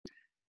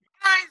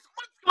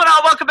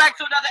back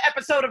to another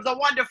episode of the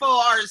wonderful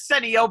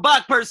Arsenio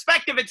Buck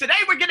Perspective. And today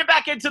we're getting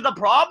back into the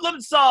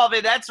problem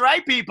solving. That's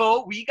right,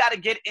 people. We got to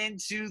get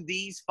into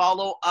these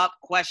follow-up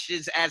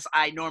questions as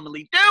I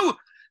normally do.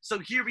 So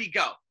here we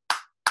go.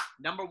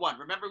 Number one,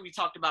 remember we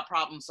talked about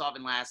problem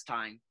solving last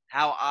time.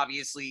 How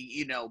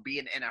obviously,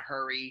 being in a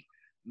hurry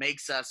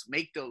makes us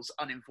make those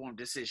uninformed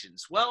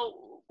decisions.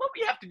 Well, what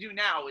we have to do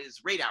now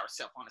is rate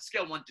ourselves on a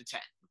scale 1 to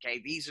 10.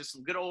 Okay, these are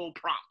some good old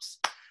prompts.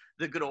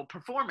 The good old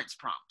performance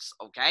prompts,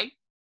 okay?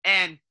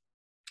 And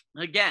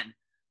again,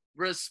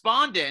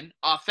 responding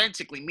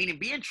authentically, meaning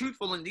being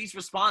truthful in these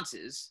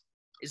responses,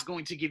 is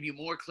going to give you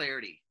more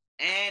clarity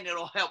and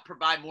it'll help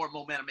provide more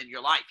momentum in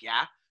your life,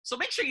 yeah? So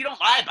make sure you don't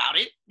lie about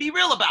it. Be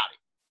real about it.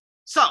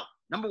 So,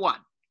 number one,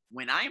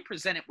 when I am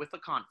presented with a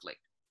conflict,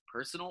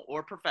 personal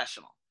or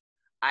professional,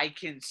 I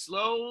can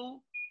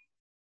slow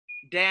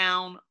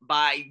down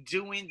by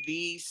doing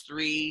these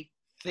 3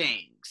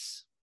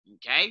 things,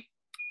 okay?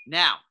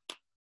 Now,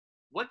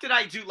 what did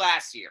I do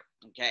last year?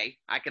 Okay,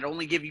 I could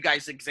only give you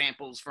guys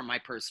examples from my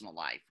personal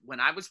life.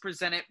 When I was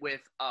presented with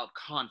a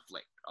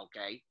conflict,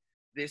 okay,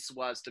 this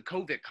was the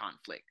COVID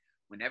conflict.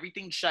 When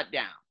everything shut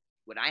down,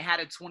 when I had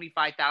a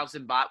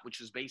 25,000 baht, which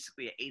was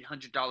basically an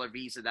 $800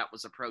 visa that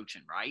was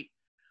approaching, right?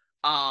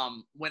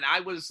 When I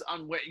was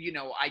on,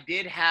 I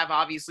did have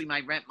obviously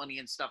my rent money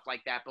and stuff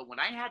like that. But when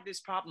I had this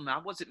problem, I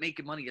wasn't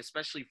making money,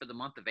 especially for the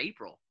month of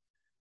April.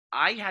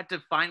 I had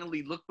to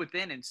finally look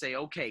within and say,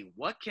 okay,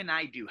 what can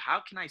I do?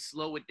 How can I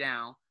slow it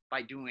down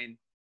by doing,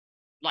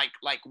 like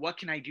what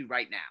can I do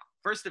right now?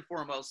 First and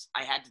foremost,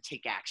 I had to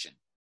take action,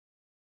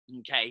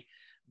 okay?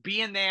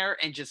 Being there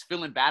and just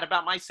feeling bad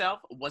about myself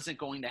wasn't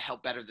going to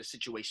help better the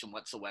situation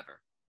whatsoever.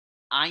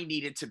 I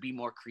needed to be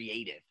more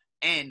creative.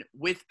 And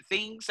with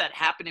things that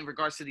happen in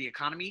regards to the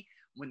economy,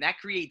 when that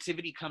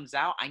creativity comes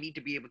out, I need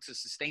to be able to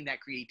sustain that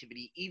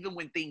creativity even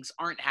when things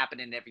aren't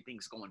happening and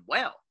everything's going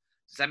well.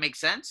 Does that make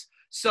sense?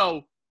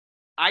 So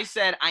I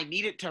said I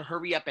needed to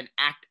hurry up and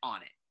act on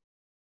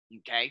it,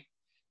 okay?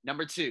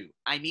 Number 2,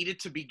 I needed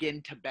to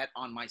begin to bet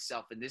on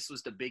myself, and this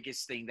was the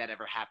biggest thing that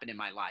ever happened in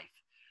my life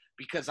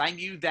because I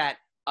knew that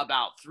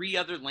about 3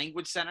 other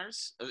language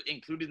centers,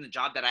 including the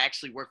job that I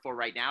actually work for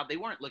right now, they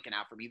weren't looking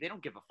out for me. They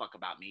don't give a fuck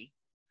about me,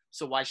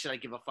 so why should I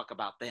give a fuck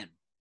about them?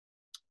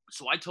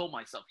 So I told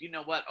myself, you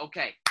know what?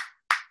 Okay,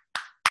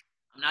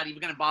 I'm not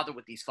even going to bother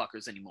with these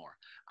fuckers anymore.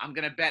 I'm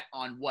going to bet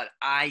on what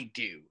I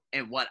do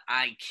and what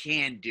I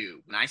can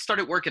do. When I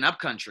started working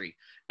upcountry,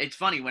 it's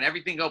funny, when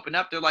everything opened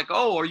up, they're like,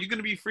 oh, are you going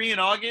to be free in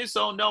August?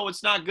 Oh, no,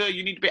 it's not good.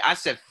 You need to be. I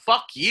said,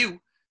 fuck you.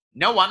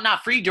 No, I'm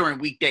not free during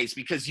weekdays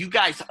because you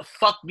guys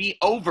fucked me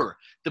over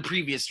the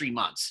previous 3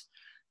 months.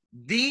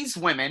 These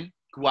women,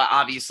 who I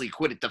obviously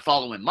quit it the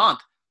following month,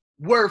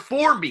 were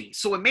for me.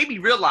 So it made me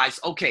realize,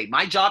 okay,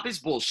 my job is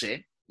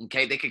bullshit.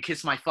 Okay, they could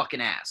kiss my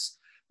fucking ass.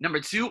 Number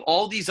 2,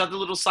 all these other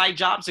little side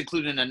jobs,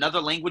 including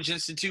another language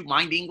institute,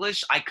 Mind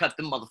English, I cut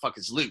them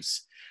motherfuckers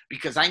loose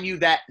because I knew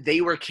that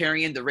they were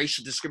carrying the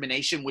racial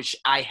discrimination, which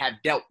I had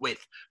dealt with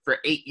for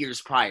 8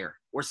 years prior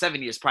or 7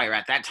 years prior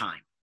at that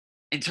time,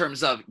 in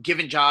terms of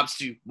giving jobs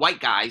to white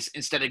guys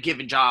instead of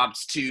giving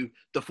jobs to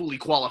the fully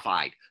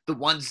qualified, the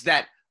ones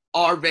that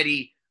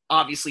already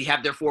obviously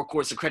have their 4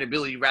 cores of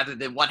credibility rather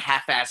than one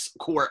half-ass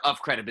core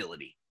of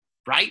credibility,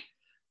 right?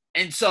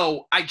 And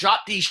so I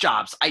dropped these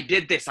jobs. I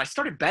did this. I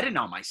started betting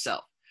on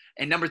myself.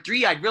 And number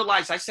 3, I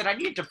realized I said I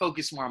needed to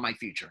focus more on my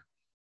future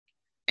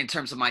in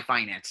terms of my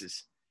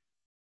finances.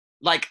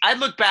 Like I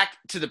look back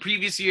to the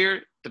previous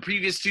year, the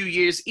previous 2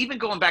 years, even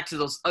going back to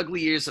those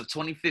ugly years of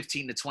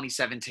 2015 to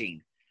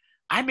 2017.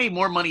 I made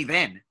more money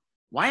then.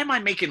 Why am I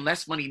making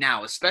less money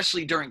now,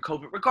 especially during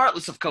COVID,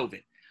 regardless of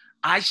COVID?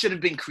 I should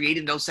have been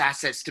creating those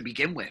assets to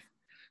begin with.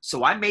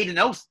 So I made an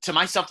oath to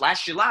myself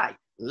last July.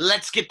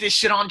 Let's get this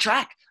shit on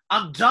track.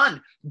 I'm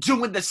done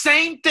doing the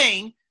same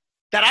thing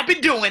that I've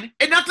been doing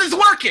and nothing's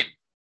working.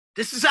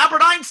 This is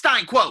Albert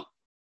Einstein quote.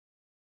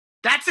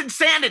 That's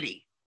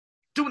insanity.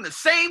 Doing the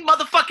same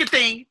motherfucking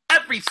thing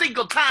every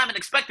single time and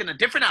expecting a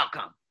different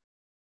outcome.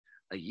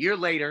 A year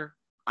later,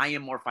 I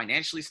am more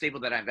financially stable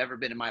than I've ever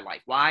been in my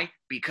life. Why?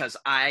 Because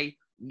I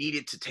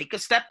needed to take a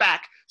step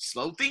back,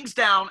 slow things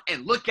down,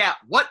 and look at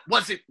what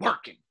wasn't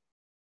working.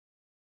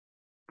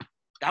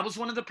 That was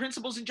one of the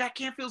principles in Jack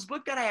Canfield's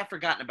book that I had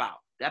forgotten about.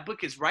 That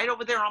book is right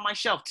over there on my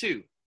shelf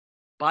too.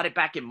 Bought it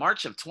back in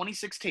March of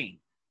 2016.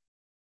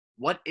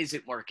 What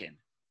isn't working?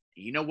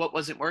 You know what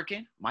wasn't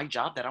working? My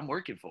job that I'm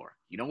working for.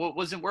 You know what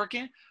wasn't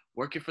working?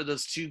 Working for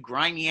those 2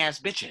 grimy ass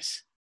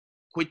bitches.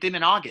 Quit them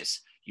in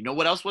August. You know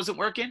what else wasn't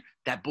working?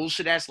 That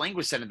bullshit ass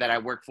language center that I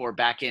worked for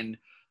back in,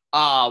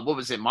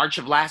 March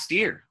of last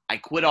year. I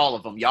quit all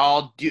of them.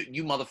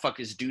 You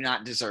motherfuckers do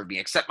not deserve me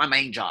except my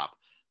main job.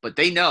 But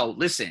they know,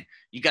 listen,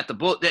 you got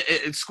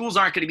schools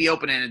aren't going to be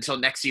opening until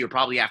next year,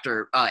 probably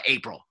after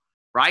April,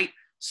 right?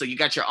 So you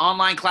got your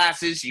online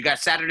classes, you got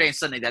Saturday and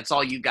Sunday, that's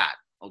all you got,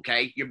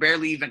 okay? You're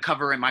barely even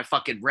covering my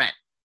fucking rent.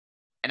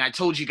 And I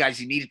told you guys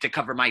you needed to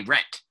cover my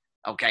rent,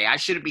 okay? I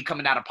shouldn't be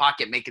coming out of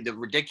pocket making the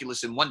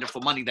ridiculous and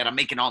wonderful money that I'm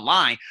making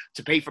online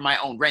to pay for my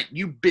own rent.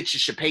 You bitches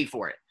should pay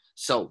for it.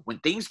 So when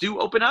things do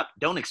open up,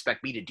 don't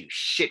expect me to do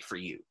shit for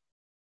you.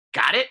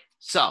 Got it?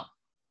 So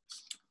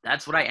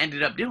that's what I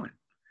ended up doing.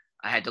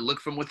 I had to look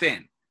from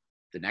within.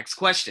 The next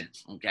question,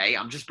 okay?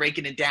 I'm just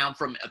breaking it down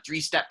from a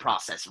 3-step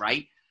process,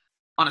 right?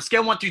 On a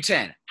scale 1 through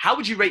 10, how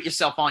would you rate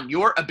yourself on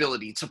your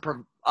ability to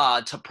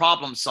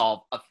problem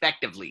solve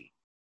effectively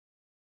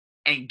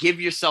and give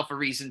yourself a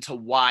reason to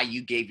why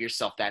you gave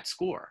yourself that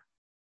score?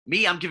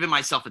 Me, I'm giving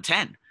myself a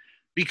 10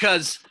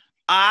 because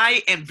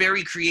I am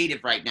very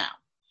creative right now.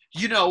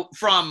 You know,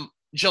 from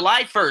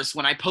July 1st,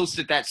 when I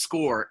posted that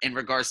score in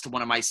regards to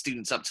one of my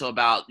students up till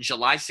about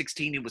July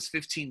 16, it was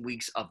 15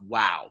 weeks of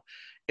wow.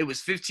 It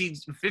was 15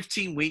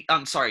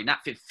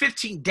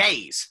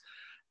 days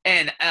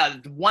and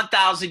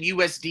 1,000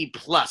 USD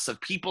plus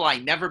of people I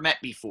never met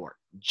before,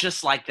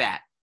 just like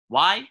that.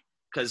 Why?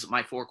 Because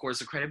my 4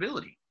 cores of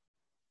credibility.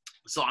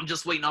 So I'm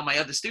just waiting on my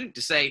other student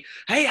to say,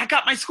 hey, I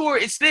got my score.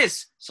 It's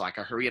this. So I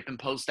can hurry up and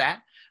post that.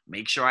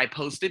 Make sure I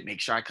post it.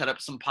 Make sure I cut up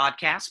some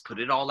podcasts, put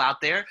it all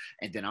out there.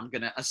 And then I'm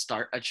going to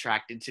start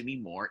attracting to me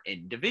more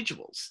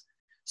individuals.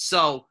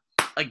 So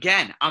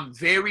again, I'm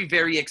very,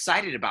 very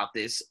excited about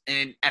this.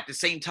 And at the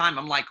same time,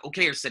 I'm like,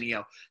 okay,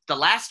 Arsenio, the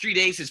last 3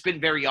 days has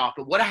been very off.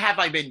 But what have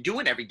I been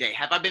doing every day?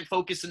 Have I been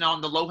focusing on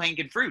the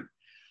low-hanging fruit?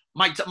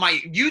 My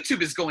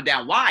YouTube is going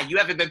down. Why? You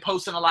haven't been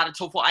posting a lot of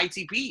TOEFL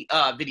ITP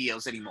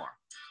videos anymore.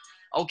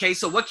 Okay,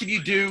 so what can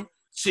you do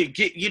to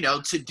get,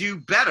 to do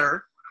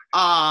better?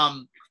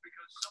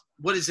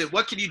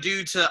 What can you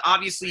do to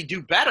obviously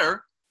do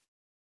better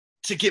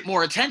to get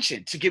more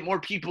attention, to get more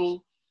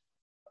people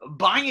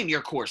buying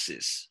your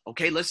courses?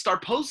 Okay, let's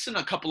start posting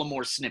a couple of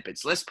more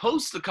snippets. Let's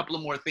post a couple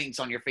of more things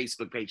on your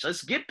Facebook page.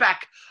 Let's get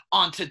back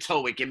onto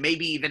TOEIC and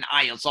maybe even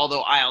IELTS,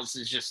 although IELTS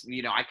is just,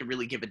 I could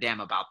really give a damn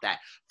about that.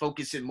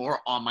 Focusing more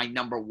on my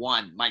number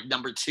 1, my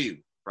number 2,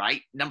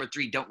 right? Number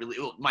 3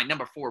 my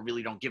number 4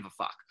 really don't give a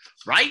fuck,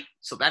 right?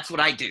 So that's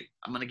what I do.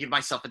 I'm going to give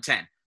myself a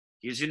 10.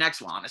 Here's your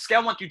next one. On a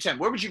scale 1 through 10,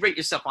 where would you rate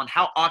yourself on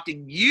how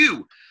often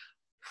you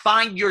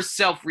find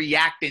yourself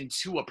reacting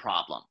to a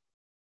problem?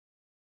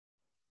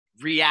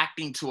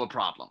 Reacting to a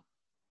problem.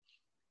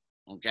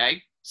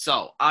 Okay?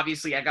 So,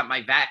 obviously, I got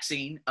my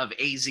vaccine of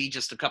AZ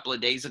just a couple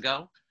of days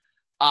ago.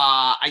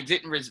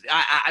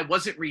 I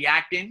wasn't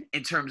reacting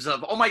in terms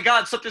of, oh, my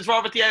God, something's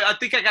wrong with you. I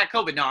think I got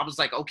COVID. No, I was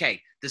like,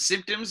 okay, the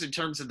symptoms in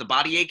terms of the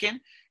body aching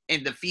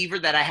and the fever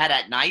that I had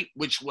at night,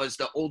 which was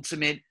the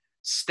ultimate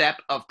step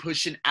of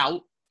pushing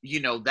out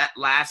that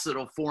last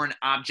little foreign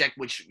object,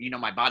 which,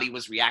 my body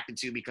was reacting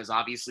to, because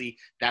obviously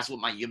that's what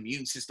my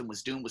immune system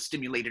was doing, was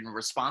stimulating a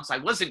response. I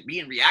wasn't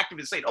being reactive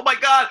and saying, oh my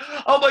God,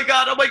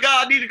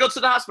 I need to go to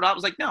the hospital. I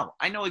was like, no,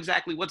 I know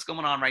exactly what's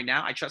going on right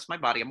now. I trust my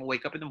body. I'm gonna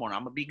wake up in the morning.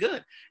 I'm gonna be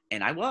good.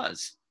 And I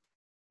was,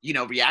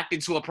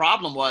 reacting to a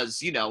problem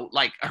was,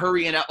 like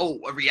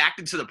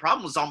reacting to the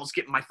problem was almost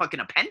getting my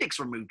fucking appendix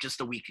removed just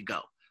a week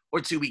ago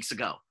or 2 weeks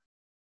ago.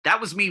 That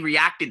was me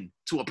reacting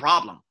to a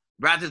problem,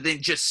 rather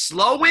than just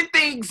slowing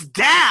things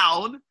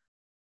down,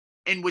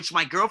 in which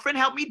my girlfriend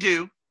helped me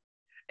do.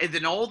 And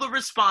then all the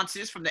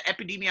responses from the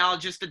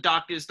epidemiologists, the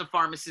doctors, the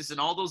pharmacists, and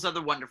all those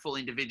other wonderful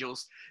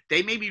individuals,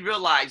 they made me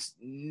realize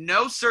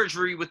no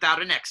surgery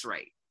without an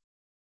x-ray.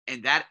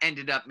 And that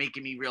ended up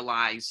making me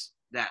realize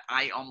that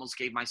I almost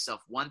gave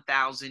myself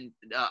 1,000,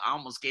 I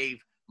almost gave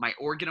my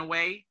organ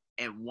away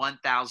and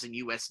 1,000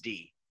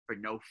 USD for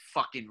no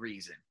fucking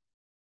reason.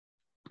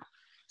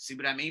 See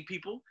what I mean,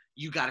 people?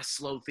 You got to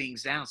slow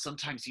things down.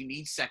 Sometimes you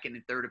need second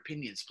and third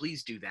opinions.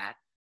 Please do that.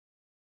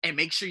 And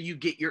make sure you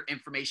get your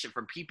information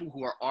from people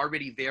who are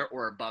already there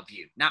or above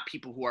you, not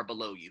people who are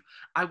below you.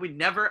 I would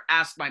never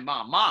ask my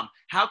mom,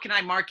 how can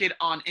I market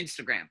on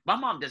Instagram? My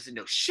mom doesn't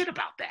know shit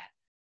about that.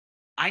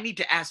 I need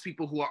to ask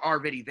people who are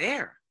already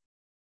there.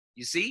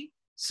 You see?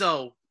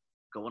 So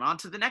going on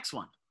to the next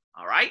one.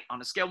 All right. On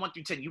a scale 1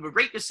 through 10, you would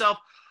rate yourself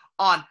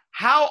on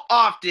how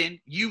often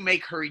you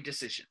make hurried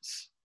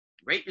decisions.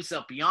 Rate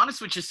yourself. Be honest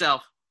with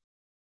yourself.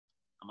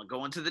 I'm going to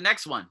go into the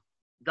next one.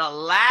 The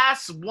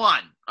last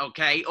one,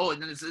 okay? Oh,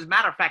 and as a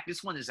matter of fact,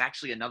 this one is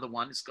actually another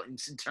one.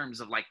 It's in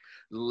terms of like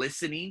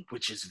listening,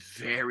 which is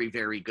very,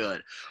 very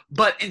good.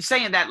 But in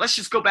saying that, let's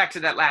just go back to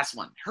that last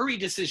one. Hurry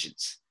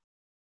decisions.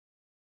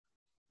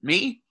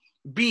 Me,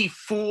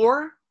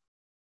 before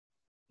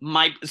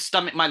my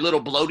stomach, my little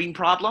bloating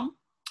problem,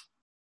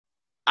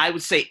 I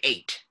would say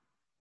 8.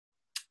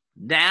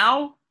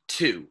 Now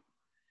 2,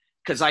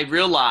 because I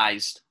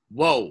realized,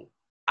 whoa,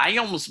 I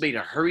almost made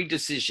a hurried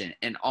decision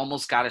and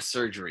almost got a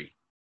surgery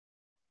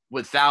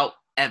without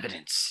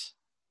evidence.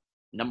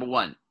 Number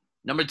 1.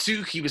 Number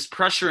 2, he was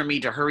pressuring me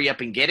to hurry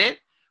up and get it,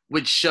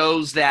 which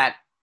shows that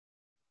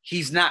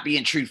he's not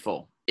being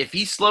truthful. If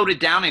he slowed it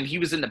down and he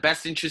was in the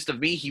best interest of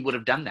me, he would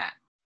have done that.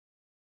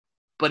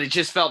 But it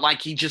just felt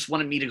like he just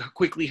wanted me to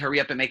quickly hurry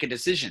up and make a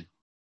decision.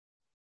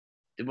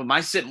 And when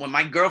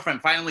my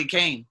girlfriend finally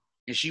came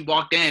and she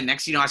walked in,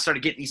 next thing you know, I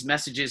started getting these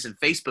messages and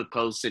Facebook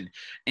posts and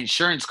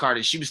insurance card,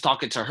 and she was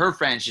talking to her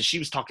friends, and she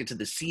was talking to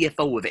the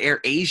CFO of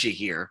Air Asia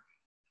here,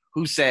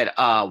 who said,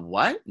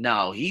 what?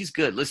 No, he's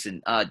good.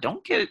 Listen,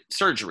 don't get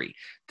surgery.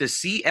 The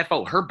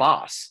CFO, her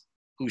boss,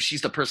 who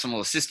she's the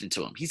personal assistant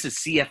to him. He's the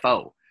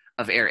CFO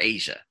of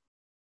AirAsia.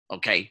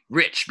 Okay,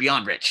 rich,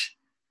 beyond rich.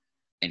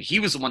 And he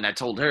was the one that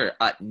told her,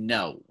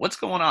 no, what's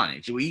going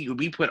on?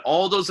 We put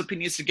all those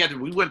opinions together.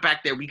 We went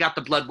back there. We got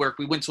the blood work.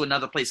 We went to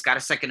another place, got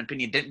a second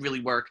opinion. Didn't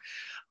really work.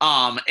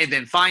 And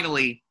then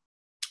finally,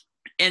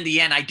 in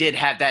the end, I did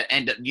have that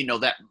end,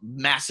 that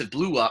massive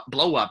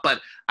blow up.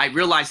 But I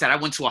realized that I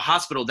went to a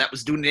hospital that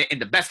was doing it in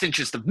the best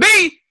interest of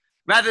me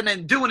rather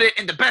than doing it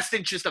in the best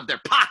interest of their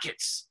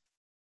pockets.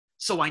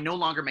 So I no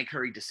longer make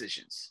hurried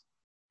decisions.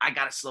 I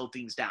got to slow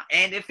things down.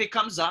 And if it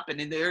comes up and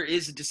then there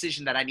is a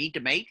decision that I need to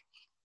make,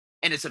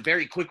 and it's a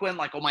very quick one,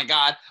 like, oh my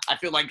God, I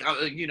feel like,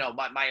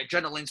 my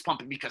adrenaline's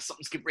pumping because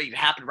something's getting ready to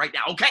happen right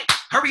now. Okay,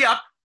 hurry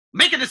up,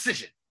 make a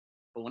decision.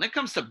 But when it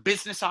comes to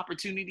business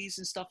opportunities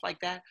and stuff like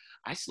that,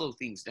 I slow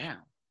things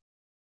down.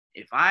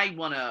 If I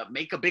want to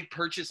make a big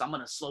purchase, I'm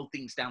going to slow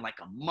things down like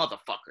a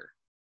motherfucker.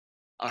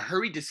 A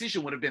hurried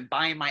decision would have been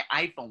buying my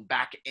iPhone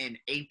back in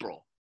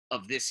April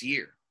of this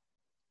year.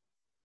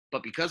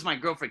 But because my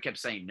girlfriend kept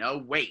saying,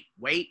 no, wait.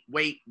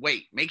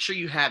 Make sure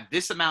you have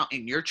this amount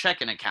in your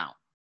checking account.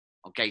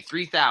 Okay,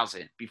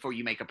 $3,000 before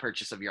you make a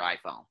purchase of your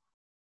iPhone.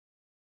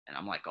 And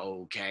I'm like,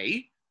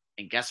 okay.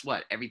 And guess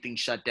what? Everything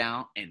shut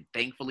down. And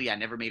thankfully, I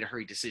never made a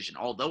hurried decision.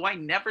 Although I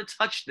never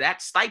touched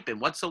that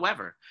stipend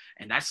whatsoever.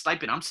 And that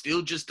stipend, I'm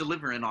still just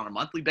delivering on a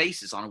monthly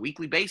basis, on a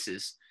weekly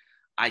basis.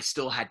 I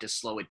still had to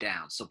slow it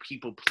down. So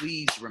people,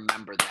 please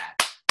remember that.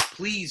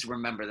 Please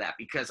remember that,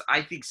 because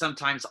I think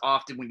sometimes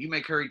often when you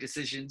make hurried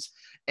decisions,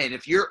 and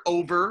if you're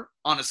over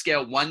on a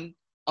scale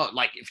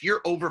if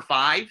you're over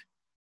 5,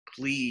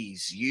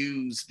 please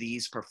use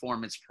these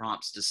performance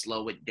prompts to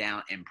slow it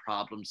down and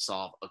problem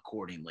solve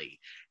accordingly.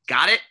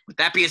 Got it? With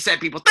that being said,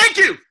 people, thank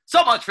you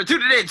so much for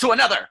tuning in to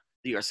another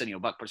The Arsenio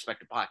Buck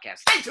Perspective Podcast.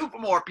 Stay tuned for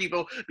more,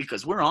 people,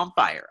 because we're on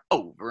fire.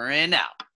 Over and out.